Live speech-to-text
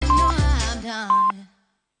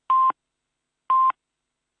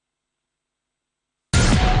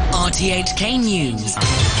RTHK News.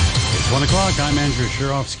 It's 1 o'clock. I'm Andrew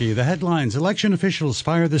Shirovsky. The headlines: election officials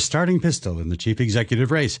fire the starting pistol in the chief executive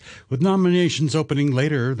race, with nominations opening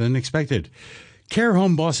later than expected. Care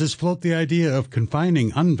home bosses float the idea of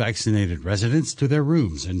confining unvaccinated residents to their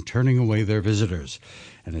rooms and turning away their visitors.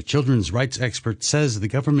 And a children's rights expert says the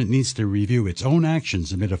government needs to review its own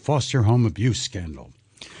actions amid a foster home abuse scandal.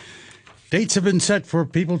 Dates have been set for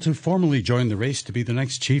people to formally join the race to be the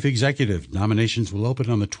next chief executive. Nominations will open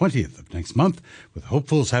on the 20th of next month, with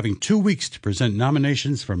hopefuls having 2 weeks to present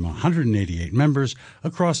nominations from 188 members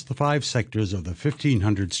across the 5 sectors of the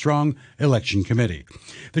 1,500-strong election committee.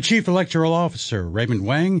 The chief electoral officer, Raymond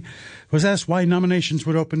Wang, was asked why nominations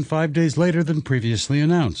would open 5 days later than previously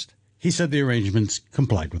announced. He said the arrangements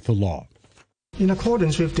complied with the law. In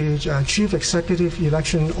accordance with the Chief Executive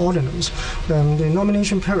Election Ordinance, the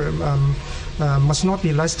nomination period must not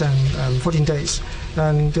be less than 14 days,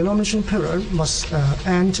 and the nomination period must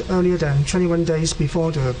end earlier than 21 days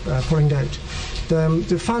before the polling date.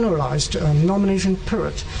 The finalized nomination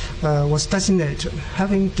period was designated,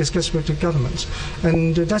 having discussed with the government,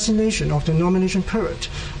 and the designation of the nomination period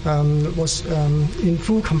was in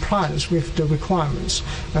full compliance with the requirements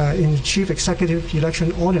in the Chief Executive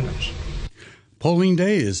Election Ordinance. Polling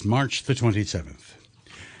day is March the 27th.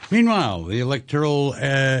 Meanwhile, the Electoral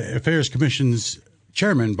Affairs Commission's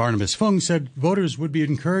chairman, Barnabas Fung, said voters would be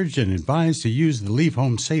encouraged and advised to use the Leave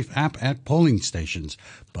Home Safe app at polling stations,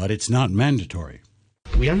 but it's not mandatory.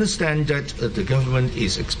 We understand that the government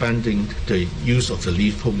is expanding the use of the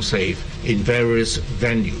Leave Home Safe in various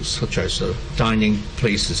venues, such as dining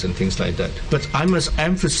places and things like that. But I must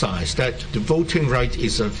emphasize that the voting right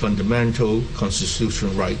is a fundamental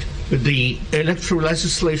constitutional right. The electoral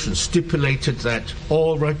legislation stipulated that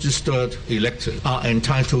all registered electors are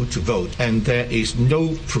entitled to vote, and there is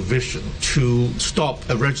no provision to stop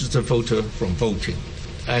a registered voter from voting.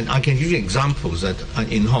 And I can give you examples that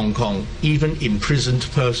in Hong Kong, even imprisoned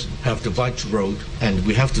persons have the right to vote, and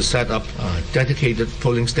we have to set up dedicated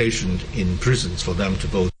polling stations in prisons for them to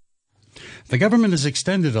vote. The government has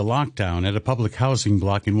extended a lockdown at a public housing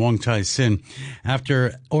block in Wong Tai Sin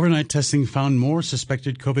after overnight testing found more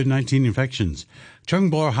suspected COVID-19 infections. Chung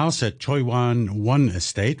Bor House at Choi Wan 1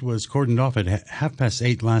 Estate was cordoned off at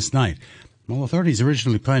 8:30 last night. While authorities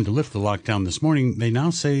originally planned to lift the lockdown this morning, they now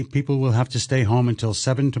say people will have to stay home until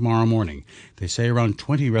 7 tomorrow morning. They say around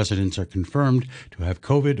 20 residents are confirmed to have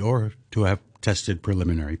COVID or to have tested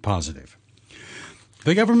preliminary positive.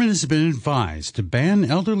 The government has been advised to ban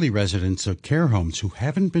elderly residents of care homes who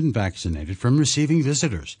haven't been vaccinated from receiving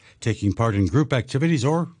visitors, taking part in group activities,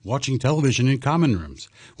 or watching television in common rooms.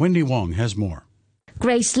 Wendy Wong has more.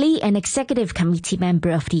 Grace Lee, an executive committee member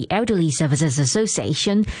of the Elderly Services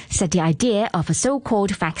Association, said the idea of a so-called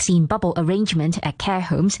vaccine bubble arrangement at care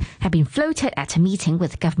homes had been floated at a meeting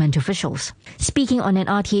with government officials. Speaking on an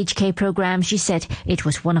RTHK program, she said it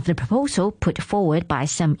was one of the proposals put forward by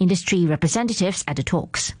some industry representatives at the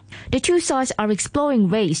talks. The two sides are exploring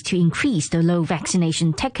ways to increase the low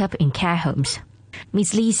vaccination take-up in care homes.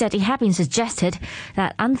 Ms. Lee said it had been suggested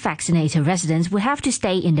that unvaccinated residents would have to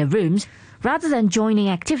stay in their rooms rather than joining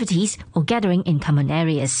activities or gathering in common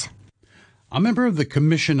areas. A member of the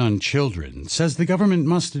Commission on Children says the government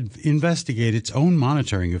must investigate its own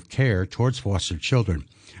monitoring of care towards foster children,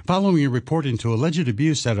 following a report into alleged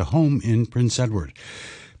abuse at a home in Prince Edward.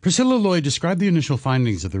 Priscilla Lloyd described the initial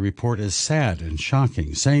findings of the report as sad and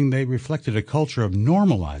shocking, saying they reflected a culture of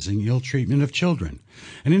normalizing ill treatment of children.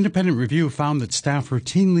 An independent review found that staff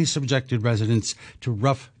routinely subjected residents to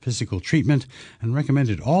rough physical treatment and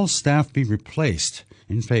recommended all staff be replaced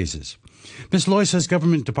in phases. Ms. Lloyd says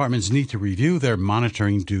government departments need to review their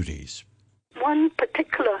monitoring duties. One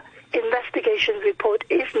particular investigation report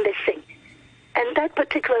is missing, and that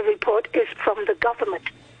particular report is from the government,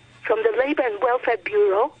 from the Labour and Welfare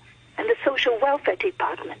Bureau and the Social Welfare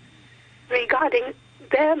Department, regarding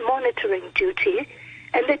their monitoring duty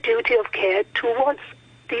and the duty of care towards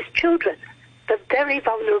these children, the very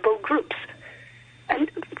vulnerable groups.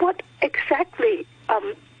 And what exactly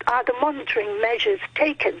are the monitoring measures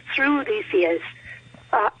taken through these years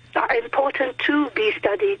are important to be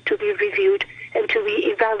studied, to be reviewed, and to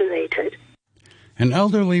be evaluated. An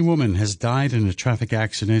elderly woman has died in a traffic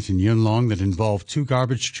accident in Yuen Long that involved 2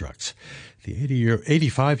 garbage trucks. The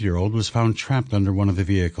 85-year-old was found trapped under one of the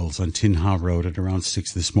vehicles on Tin Ha Road at around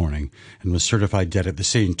 6 this morning and was certified dead at the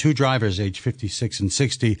scene. 2 drivers, aged 56 and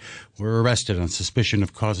 60, were arrested on suspicion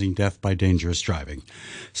of causing death by dangerous driving.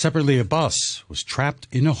 Separately, a bus was trapped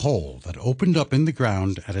in a hole that opened up in the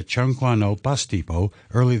ground at a Cheung Kwan O bus depot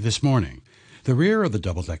early this morning. The rear of the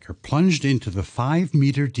double-decker plunged into the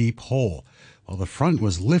 5-meter deep hole, while the front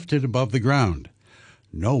was lifted above the ground.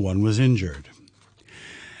 No one was injured.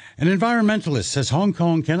 An environmentalist says Hong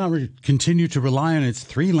Kong cannot continue to rely on its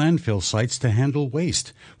 3 landfill sites to handle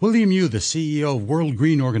waste. William Yu, the CEO of World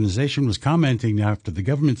Green Organization, was commenting after the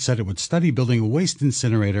government said it would study building a waste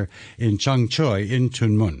incinerator in Chang Choi in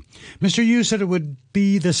Tuen Mun. Mr. Yu said it would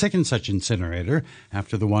be the second such incinerator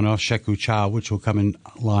after the one off Shek Kwu Chau, which will come in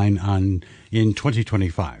line in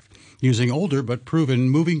 2025, using older but proven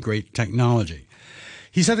moving grate technology.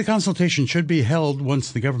 He said a consultation should be held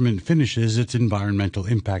once the government finishes its environmental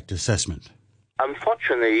impact assessment.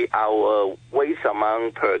 Unfortunately, our waste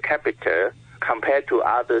amount per capita compared to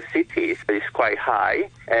other cities is quite high.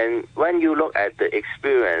 And when you look at the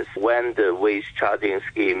experience when the waste charging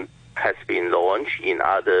scheme has been launched in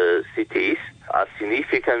other cities, a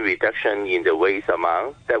significant reduction in the waste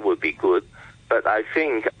amount, that would be good. But I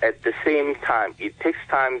think at the same time, it takes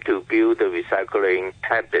time to build the recycling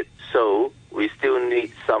habit. So we still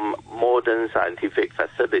need some modern scientific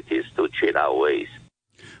facilities to treat our waste.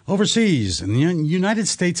 Overseas, the United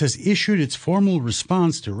States has issued its formal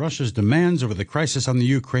response to Russia's demands over the crisis on the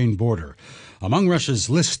Ukraine border. Among Russia's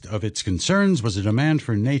list of its concerns was a demand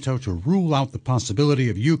for NATO to rule out the possibility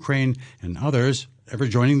of Ukraine and others ever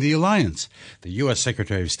joining the alliance. The U.S.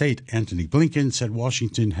 Secretary of State, Antony Blinken, said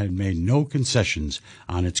Washington had made no concessions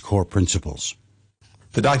on its core principles.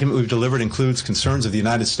 The document we've delivered includes concerns of the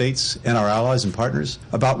United States and our allies and partners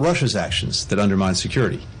about Russia's actions that undermine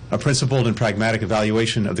security, a principled and pragmatic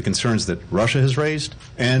evaluation of the concerns that Russia has raised,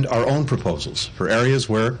 and our own proposals for areas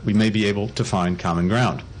where we may be able to find common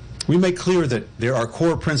ground. We make clear that there are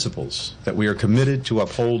core principles that we are committed to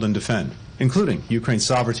uphold and defend, including Ukraine's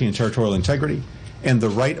sovereignty and territorial integrity, and the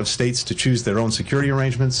right of states to choose their own security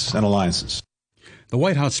arrangements and alliances. The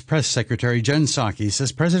White House press secretary, Jen Psaki,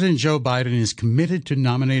 says President Joe Biden is committed to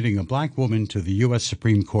nominating a black woman to the U.S.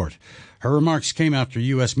 Supreme Court. Her remarks came after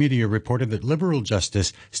U.S. media reported that liberal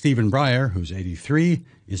Justice Stephen Breyer, who's 83,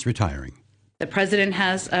 is retiring. The president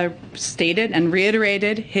has stated and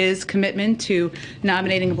reiterated his commitment to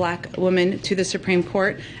nominating a black woman to the Supreme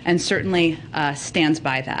Court and certainly stands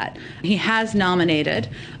by that. He has nominated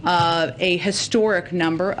a historic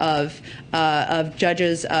number of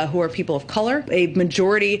judges who are people of color. A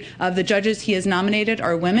majority of the judges he has nominated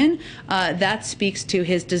are women. That speaks to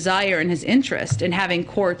his desire and his interest in having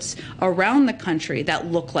courts around the country that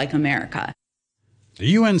look like America. The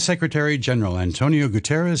UN Secretary General Antonio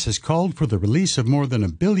Guterres has called for the release of more than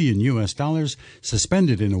 $1 billion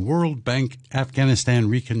suspended in a World Bank Afghanistan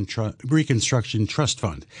Reconstruction Trust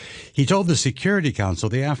Fund. He told the Security Council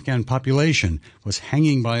the Afghan population was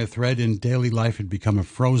hanging by a thread and daily life had become a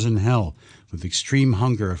frozen hell, with extreme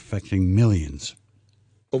hunger affecting millions.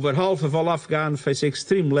 Over half of all Afghans face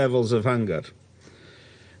extreme levels of hunger.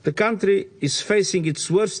 The country is facing its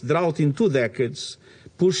worst drought in 2 decades,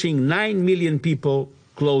 pushing 9 million people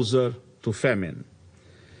closer to famine.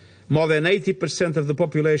 More than 80% of the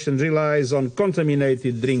population relies on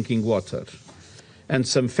contaminated drinking water, and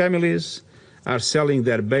some families are selling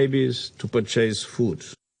their babies to purchase food.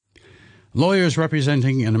 Lawyers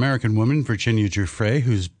representing an American woman, Virginia Giuffre,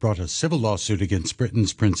 who's brought a civil lawsuit against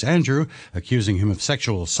Britain's Prince Andrew, accusing him of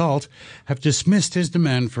sexual assault, have dismissed his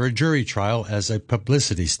demand for a jury trial as a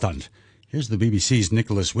publicity stunt. Here's the BBC's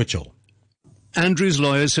Nicholas Witchell. Andrew's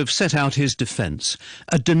lawyers have set out his defence,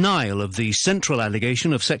 a denial of the central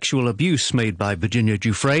allegation of sexual abuse made by Virginia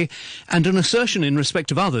Giuffre, and an assertion in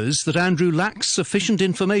respect of others that Andrew lacks sufficient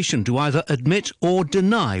information to either admit or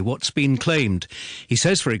deny what's been claimed. He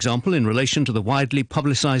says, for example, in relation to the widely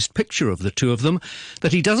publicised picture of the two of them,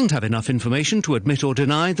 that he doesn't have enough information to admit or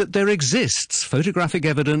deny that there exists photographic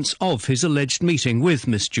evidence of his alleged meeting with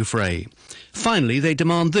Miss Giuffre. Finally, they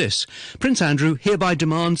demand this. Prince Andrew hereby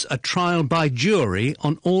demands a trial by jury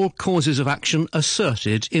on all causes of action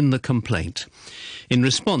asserted in the complaint. In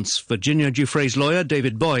response, Virginia Giuffre's lawyer,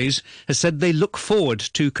 David Boys, has said they look forward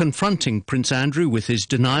to confronting Prince Andrew with his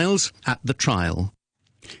denials at the trial.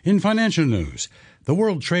 In financial news, the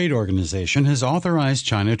World Trade Organization has authorized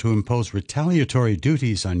China to impose retaliatory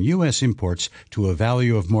duties on U.S. imports to a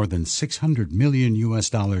value of more than $600 million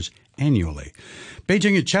annually.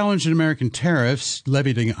 Beijing had challenged American tariffs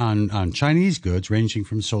levied on Chinese goods ranging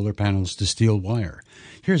from solar panels to steel wire.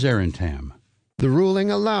 Here's Aaron Tam. The ruling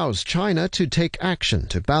allows China to take action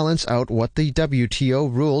to balance out what the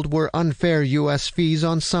WTO ruled were unfair U.S. fees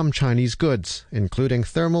on some Chinese goods, including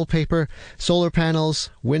thermal paper, solar panels,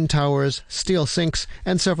 wind towers, steel sinks,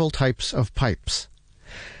 and several types of pipes.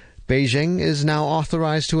 Beijing is now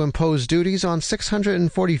authorized to impose duties on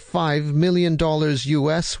 $645 million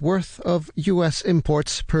U.S. worth of U.S.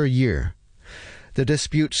 imports per year. The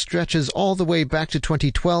dispute stretches all the way back to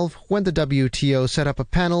 2012 when the WTO set up a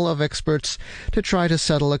panel of experts to try to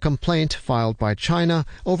settle a complaint filed by China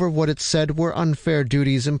over what it said were unfair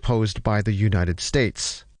duties imposed by the United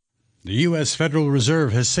States. The U.S. Federal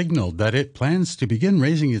Reserve has signaled that it plans to begin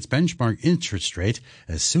raising its benchmark interest rate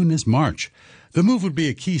as soon as March. The move would be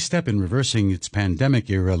a key step in reversing its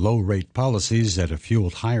pandemic-era low-rate policies that have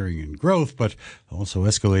fueled hiring and growth, but also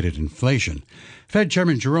escalated inflation. Fed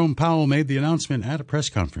Chairman Jerome Powell made the announcement at a press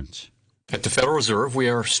conference. At the Federal Reserve, we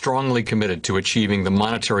are strongly committed to achieving the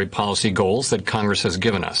monetary policy goals that Congress has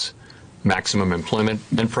given us: maximum employment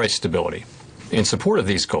and price stability. In support of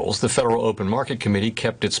these goals, the Federal Open Market Committee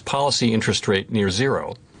kept its policy interest rate near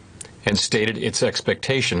zero and stated its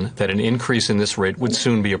expectation that an increase in this rate would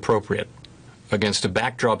soon be appropriate. Against a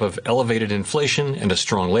backdrop of elevated inflation and a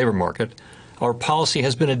strong labor market, our policy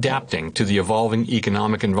has been adapting to the evolving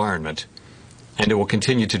economic environment, and it will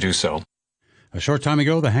continue to do so. A short time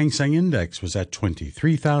ago, the Hang Seng Index was at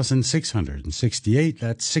 23,668.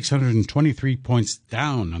 That's 623 points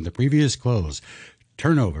down on the previous close.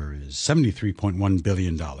 Turnover is $73.1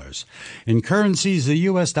 billion. In currencies, the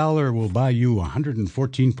U.S. dollar will buy you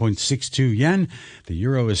 114.62 yen. The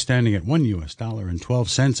euro is standing at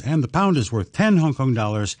 $1.12, and the pound is worth 10 Hong Kong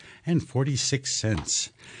dollars and 46 cents.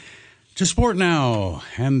 To sport now,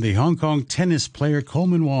 and the Hong Kong tennis player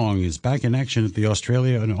Coleman Wong is back in action at the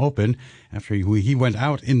Australian Open after he went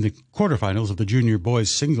out in the quarterfinals of the junior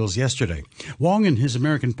boys singles yesterday. Wong and his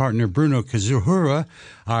American partner Bruno Kazuhura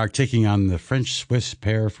are taking on the French-Swiss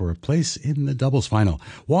pair for a place in the doubles final.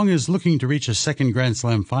 Wong is looking to reach a second Grand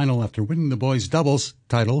Slam final after winning the boys' doubles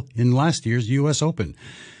title in last year's U.S. Open.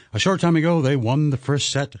 A short time ago, they won the first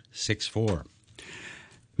set 6-4.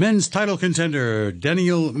 Men's title contender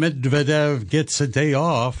Daniil Medvedev gets a day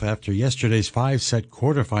off after yesterday's 5-set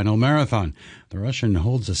quarterfinal marathon. The Russian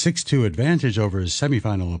holds a 6-2 advantage over his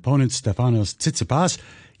semifinal opponent Stefanos Tsitsipas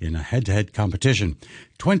in a head-to-head competition.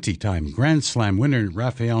 20-time Grand Slam winner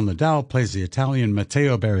Rafael Nadal plays the Italian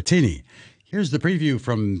Matteo Berrettini. Here's the preview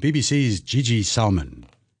from BBC's Gigi Salmon.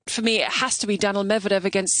 For me, it has to be Daniil Medvedev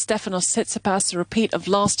against Stefanos Tsitsipas, a repeat of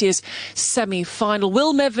last year's semi-final.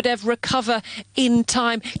 Will Medvedev recover in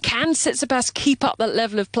time? Can Tsitsipas keep up that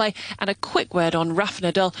level of play? And a quick word on Rafa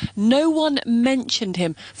Nadal. No one mentioned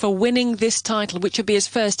him for winning this title, which would be his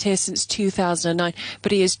first here since 2009.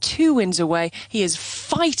 But he is 2 wins away. He is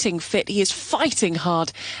fighting fit. He is fighting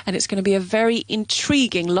hard. And it's going to be a very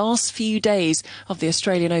intriguing last few days of the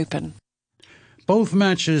Australian Open. Both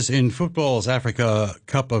matches in football's Africa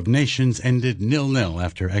Cup of Nations ended 0-0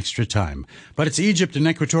 after extra time. But it's Egypt and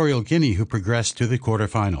Equatorial Guinea who progressed to the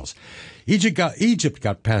quarterfinals. Egypt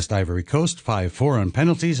got past Ivory Coast 5-4 on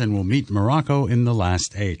penalties and will meet Morocco in the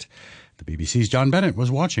last 8. The BBC's John Bennett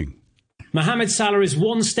was watching. Mohamed Salah is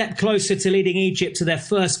one step closer to leading Egypt to their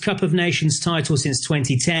first Cup of Nations title since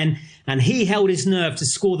 2010, and he held his nerve to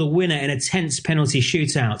score the winner in a tense penalty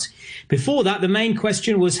shootout. Before that, the main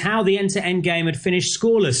question was how the end-to-end game had finished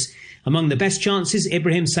scoreless. Among the best chances,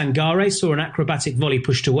 Ibrahim Sangare saw an acrobatic volley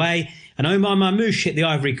pushed away, and Omar Mamouche hit the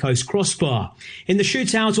Ivory Coast crossbar. In the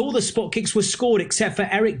shootout, all the spot kicks were scored except for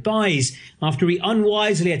Eric Bailly after he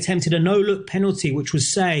unwisely attempted a no-look penalty which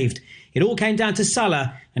was saved. It all came down to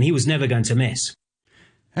Salah, and he was never going to miss.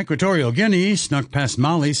 Equatorial Guinea snuck past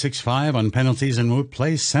Mali 6-5 on penalties and will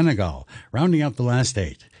play Senegal, rounding out the last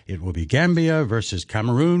 8. It will be Gambia versus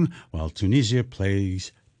Cameroon, while Tunisia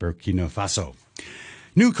plays Burkina Faso.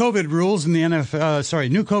 New COVID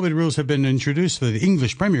rules have been introduced for the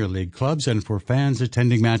English Premier League clubs and for fans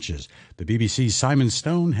attending matches. The BBC's Simon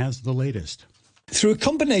Stone has the latest. Through a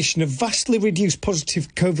combination of vastly reduced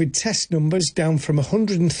positive COVID test numbers, down from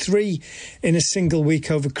 103 in a single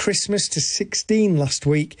week over Christmas to 16 last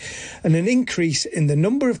week, and an increase in the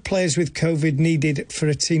number of players with COVID needed for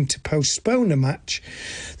a team to postpone a match,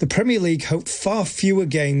 the Premier League hope far fewer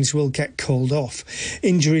games will get called off.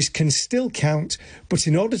 Injuries can still count, but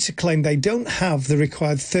in order to claim they don't have the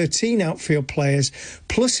required 13 outfield players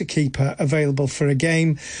plus a keeper available for a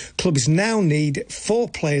game, clubs now need 4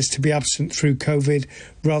 players to be absent through COVID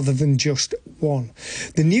rather than just 1.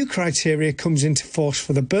 The new criteria comes into force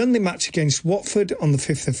for the Burnley match against Watford on the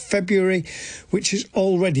 5th of February, which has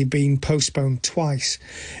already been postponed twice.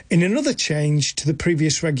 In another change to the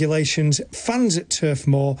previous regulations, fans at Turf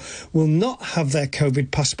Moor will not have their COVID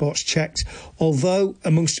passports checked, although,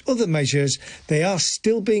 amongst other measures, they are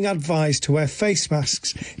still being advised to wear face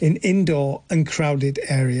masks in indoor and crowded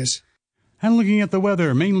areas. And looking at the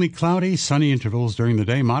weather, mainly cloudy, sunny intervals during the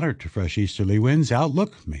day, moderate to fresh easterly winds.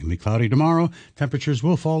 Outlook, mainly cloudy tomorrow. Temperatures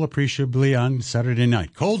will fall appreciably on Saturday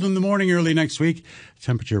night. Cold in the morning early next week.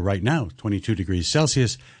 Temperature right now, 22 degrees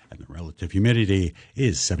Celsius and the relative humidity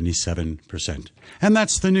is 77%. And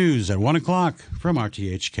that's the news at 1 o'clock from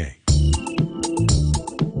RTHK.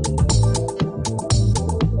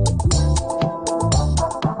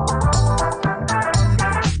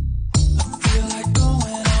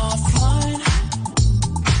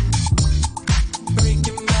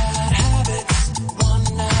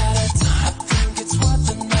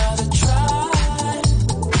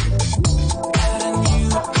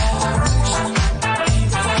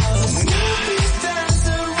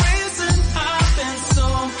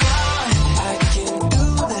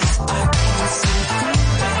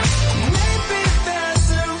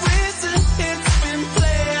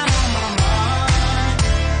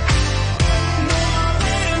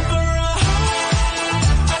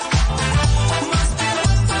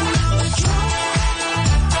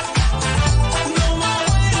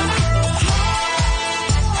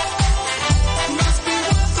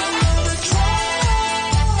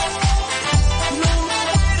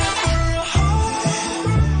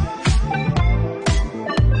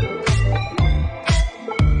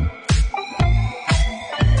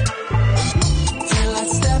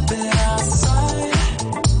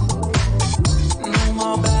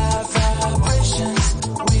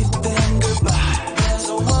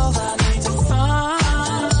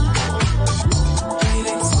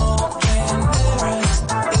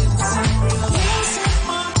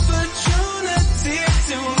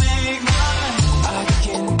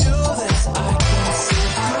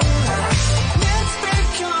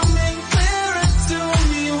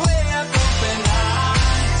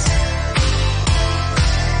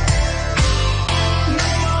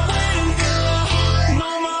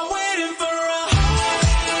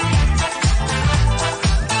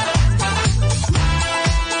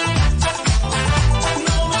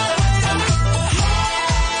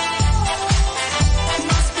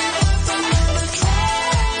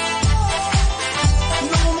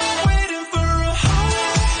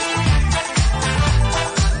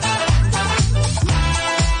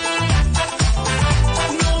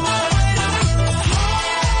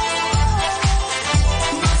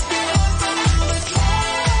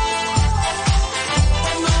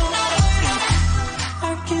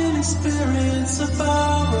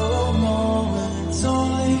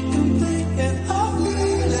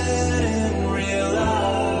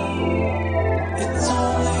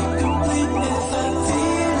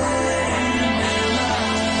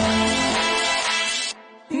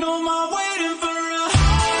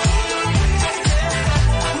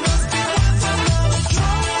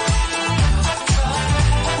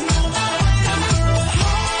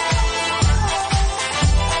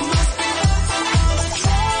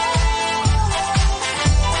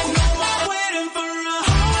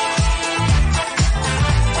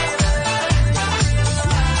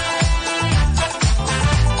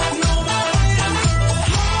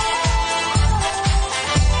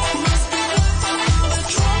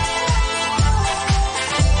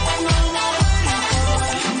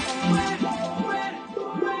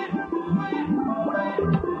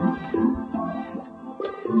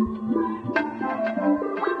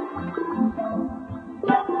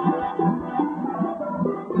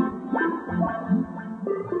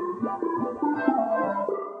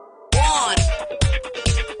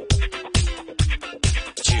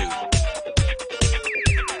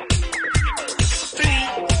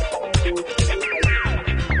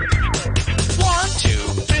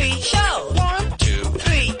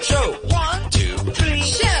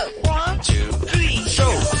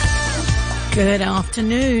 Good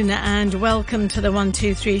afternoon and welcome to the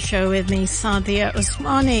 123 show with me, Sadia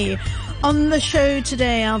Usmani. On the show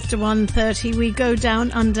today after 1:30 we go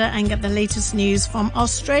down under and get the latest news from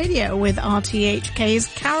Australia with RTHK's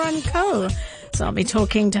Karen Coe. So I'll be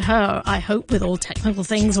talking to her, I hope with all technical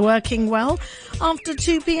things working well. After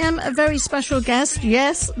 2 p.m, a very special guest.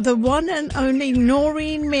 Yes, the one and only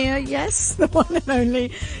Noreen Mir. Yes, the one and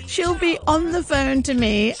only. She'll be on the phone to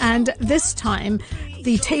me, and this time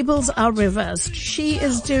the tables are reversed. She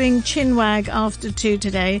is doing Chinwag after 2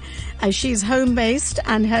 today as she's home-based,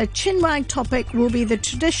 and her Chinwag topic will be the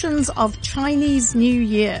traditions of Chinese New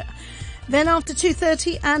Year. Then after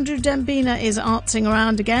 2:30, Andrew Dembina is artsing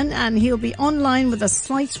around again, and he'll be online with a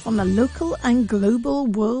slice from the local and global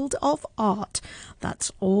world of art.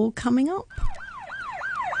 That's all coming up.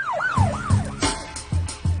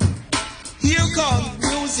 Here comes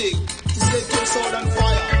music to set your soul on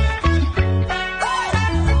fire.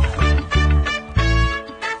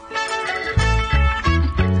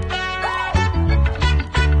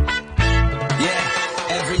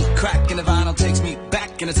 Yeah, every crack in the vinyl takes me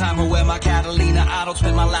back in the time for where my Catalina idol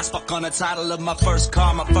spent my last buck on the title of my first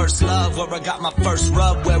car, my first love, where I got my first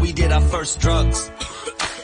rub, where we did our first drugs.